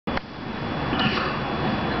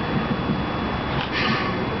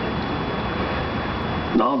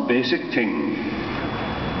Now, basic thing,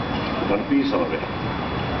 one piece of it.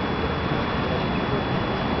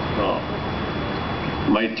 Now,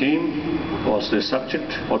 my theme was the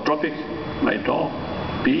subject or topic, my talk,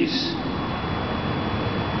 peace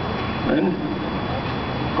and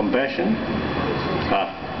compassion.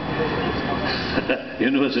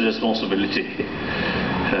 Universal responsibility.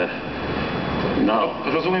 Now,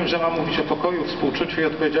 rozumiem, że mam mówić o pokoju, współczuciu i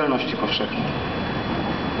odpowiedzialności powszechnej.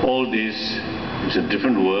 All these is a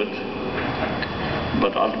different word,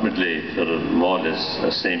 but ultimately there are more or less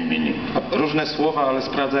the same meaning. Różne słowa, ale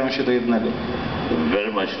sprawdzają się do jednego.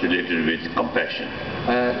 Very much related with compassion.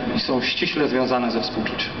 I są ściśle związane ze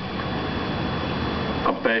współczuciem.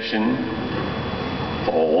 Compassion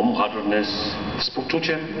or warm-heartedness.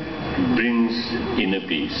 Współczucie brings inner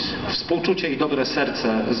peace. Współczucie i dobre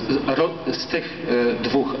serce, z tych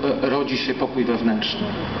dwóch rodzi się pokój wewnętrzny.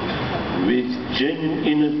 With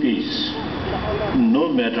genuine inner peace, no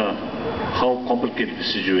matter how complicated the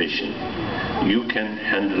situation, you can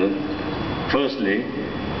handle. Firstly,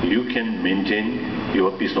 you can maintain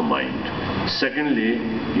your peace of mind. Secondly,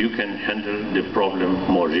 you can handle the problem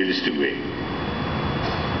more realistic way.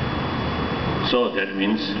 So that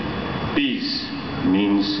means peace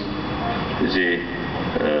means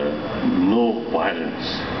no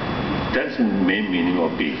violence. That's the main meaning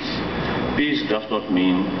of peace. Peace does not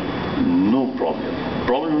mean no problem.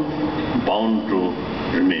 Problem bound to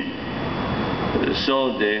remain.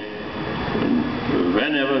 So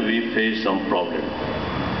whenever we face some problem,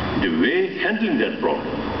 the way handling that problem,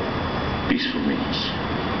 peaceful means,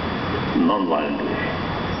 non-violent way.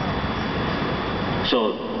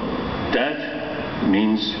 So that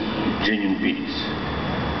means genuine peace.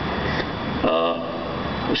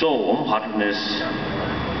 So warm-heartedness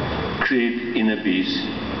creates inner peace.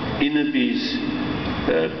 Inner peace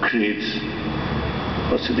creates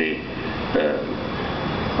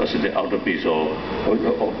outer peace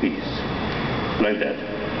or peace, like that.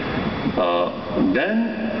 Then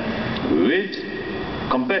with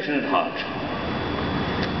compassionate heart.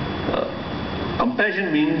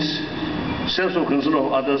 Compassion means sense of concern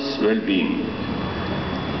of others' well-being,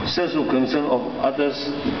 sense of concern of others'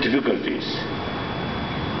 difficulties.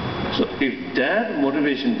 So if that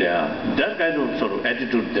motivation there, that kind of sort of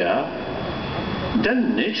attitude there,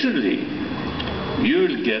 then naturally you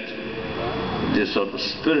will get this sort of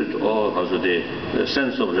spirit or also the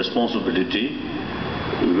sense of responsibility,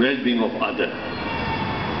 well-being of other.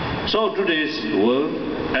 So today's world,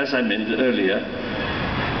 as I mentioned earlier,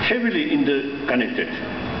 heavily interconnected.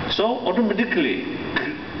 So automatically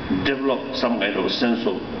develop some kind of sense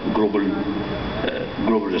of global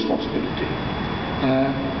responsibility.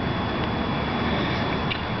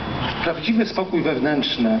 Prawdziwy spokój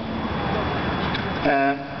wewnętrzny